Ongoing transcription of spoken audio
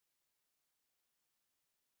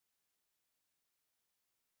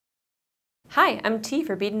Hi, I'm T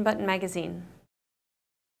for Bead and Button Magazine.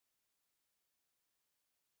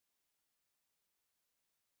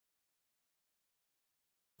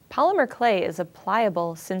 Polymer clay is a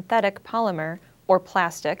pliable synthetic polymer, or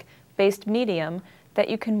plastic, based medium that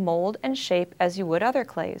you can mold and shape as you would other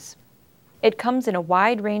clays. It comes in a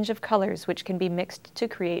wide range of colors which can be mixed to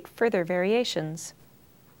create further variations.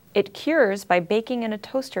 It cures by baking in a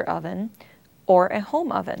toaster oven or a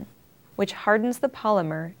home oven, which hardens the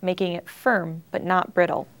polymer, making it firm but not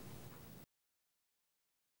brittle.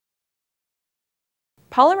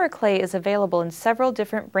 Polymer clay is available in several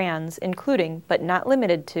different brands, including, but not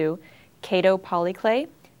limited to, Kato Polyclay,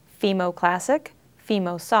 Fimo Classic,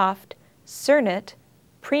 Fimo Soft, Cernit,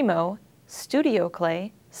 Primo, Studio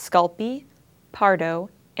Clay, Sculpey, Pardo,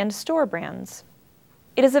 and store brands.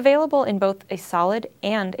 It is available in both a solid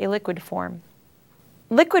and a liquid form.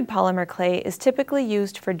 Liquid polymer clay is typically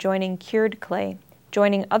used for joining cured clay,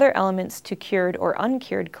 joining other elements to cured or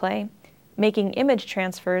uncured clay, making image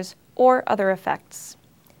transfers, or other effects.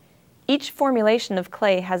 Each formulation of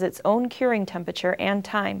clay has its own curing temperature and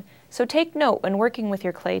time, so take note when working with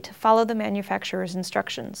your clay to follow the manufacturer's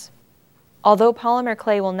instructions. Although polymer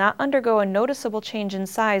clay will not undergo a noticeable change in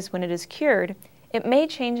size when it is cured, it may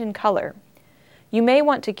change in color. You may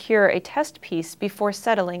want to cure a test piece before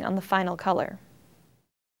settling on the final color.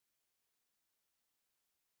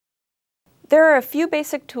 There are a few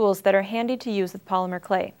basic tools that are handy to use with polymer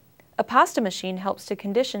clay. A pasta machine helps to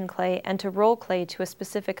condition clay and to roll clay to a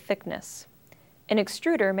specific thickness. An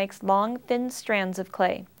extruder makes long, thin strands of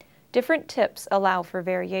clay. Different tips allow for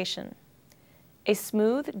variation. A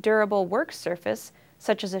smooth, durable work surface,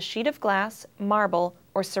 such as a sheet of glass, marble,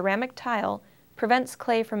 or ceramic tile, prevents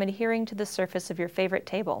clay from adhering to the surface of your favorite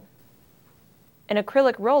table. An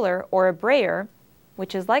acrylic roller or a brayer,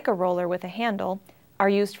 which is like a roller with a handle, are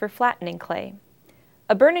used for flattening clay.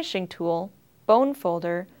 A burnishing tool, bone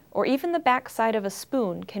folder, or even the back side of a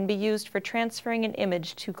spoon can be used for transferring an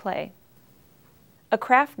image to clay. A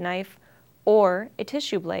craft knife or a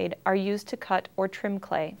tissue blade are used to cut or trim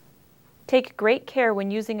clay. Take great care when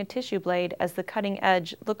using a tissue blade as the cutting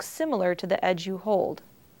edge looks similar to the edge you hold.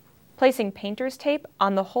 Placing painter's tape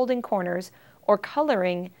on the holding corners or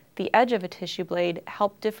coloring the edge of a tissue blade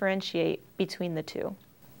help differentiate between the two.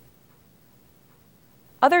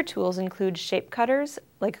 Other tools include shape cutters,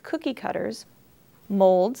 like cookie cutters,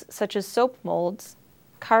 molds, such as soap molds,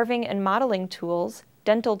 carving and modeling tools,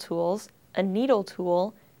 dental tools, a needle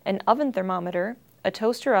tool, an oven thermometer, a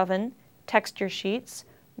toaster oven, texture sheets,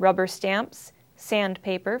 rubber stamps,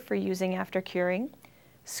 sandpaper for using after curing,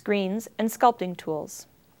 screens, and sculpting tools.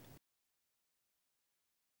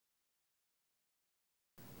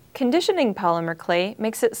 Conditioning polymer clay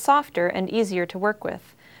makes it softer and easier to work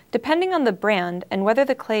with. Depending on the brand and whether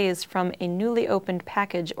the clay is from a newly opened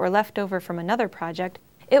package or leftover from another project,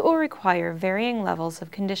 it will require varying levels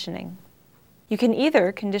of conditioning. You can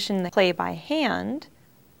either condition the clay by hand,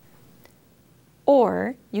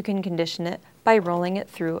 or you can condition it by rolling it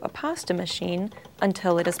through a pasta machine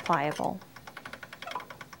until it is pliable.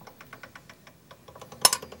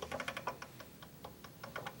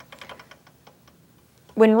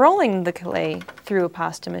 When rolling the clay through a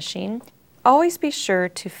pasta machine, always be sure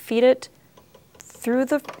to feed it through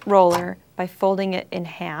the roller by folding it in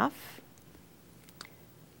half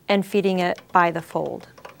and feeding it by the fold.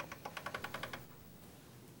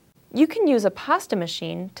 You can use a pasta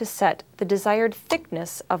machine to set the desired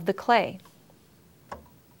thickness of the clay.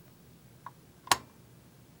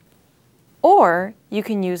 Or you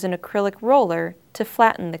can use an acrylic roller to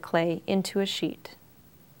flatten the clay into a sheet.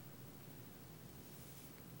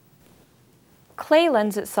 Clay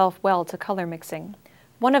lends itself well to color mixing.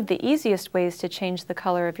 One of the easiest ways to change the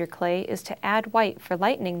color of your clay is to add white for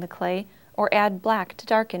lightening the clay or add black to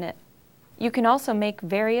darken it. You can also make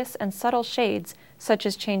various and subtle shades, such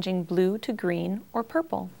as changing blue to green or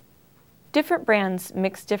purple. Different brands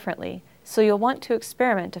mix differently, so you'll want to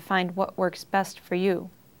experiment to find what works best for you.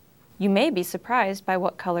 You may be surprised by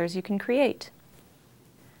what colors you can create.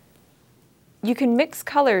 You can mix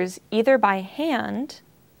colors either by hand,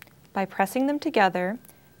 by pressing them together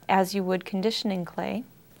as you would conditioning clay,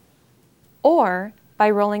 or by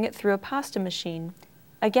rolling it through a pasta machine,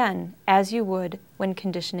 again, as you would when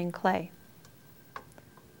conditioning clay.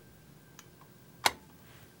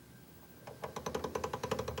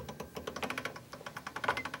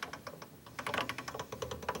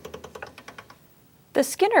 The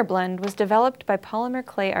Skinner blend was developed by polymer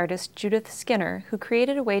clay artist Judith Skinner, who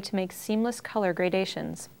created a way to make seamless color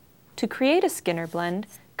gradations. To create a Skinner blend,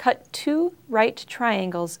 cut 2 right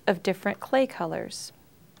triangles of different clay colors.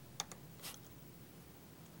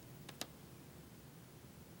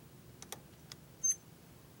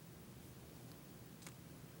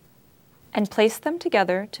 and place them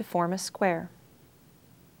together to form a square.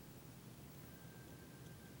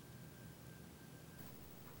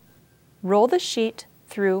 Roll the sheet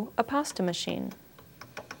through a pasta machine.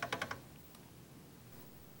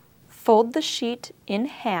 Fold the sheet in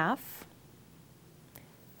half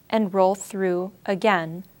and roll through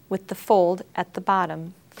again with the fold at the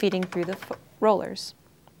bottom feeding through the rollers.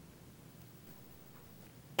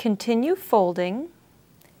 Continue folding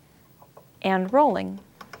and rolling,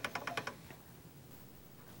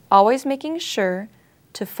 always making sure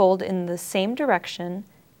to fold in the same direction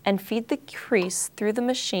and feed the crease through the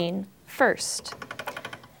machine first.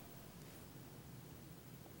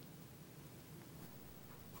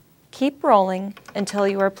 Keep rolling until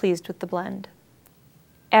you are pleased with the blend.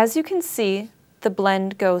 As you can see, the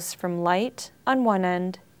blend goes from light on one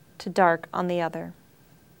end to dark on the other.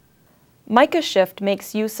 Mica Shift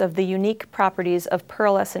makes use of the unique properties of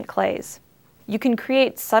pearlescent clays. You can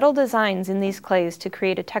create subtle designs in these clays to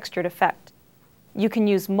create a textured effect. You can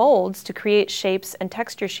use molds to create shapes and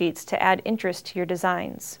texture sheets to add interest to your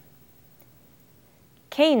designs.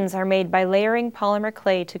 Canes are made by layering polymer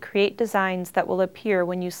clay to create designs that will appear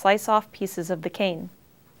when you slice off pieces of the cane.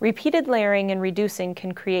 Repeated layering and reducing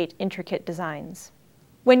can create intricate designs.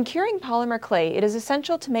 When curing polymer clay, it is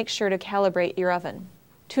essential to make sure to calibrate your oven.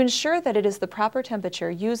 To ensure that it is the proper temperature,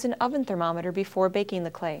 use an oven thermometer before baking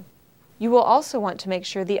the clay. You will also want to make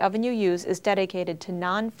sure the oven you use is dedicated to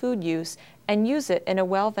non-food use and use it in a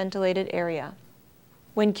well-ventilated area.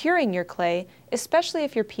 When curing your clay, especially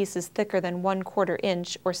if your piece is thicker than 1/4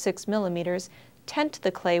 inch or 6 millimeters, tent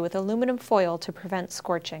the clay with aluminum foil to prevent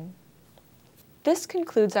scorching. This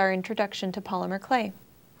concludes our introduction to polymer clay.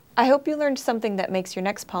 I hope you learned something that makes your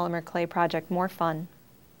next polymer clay project more fun.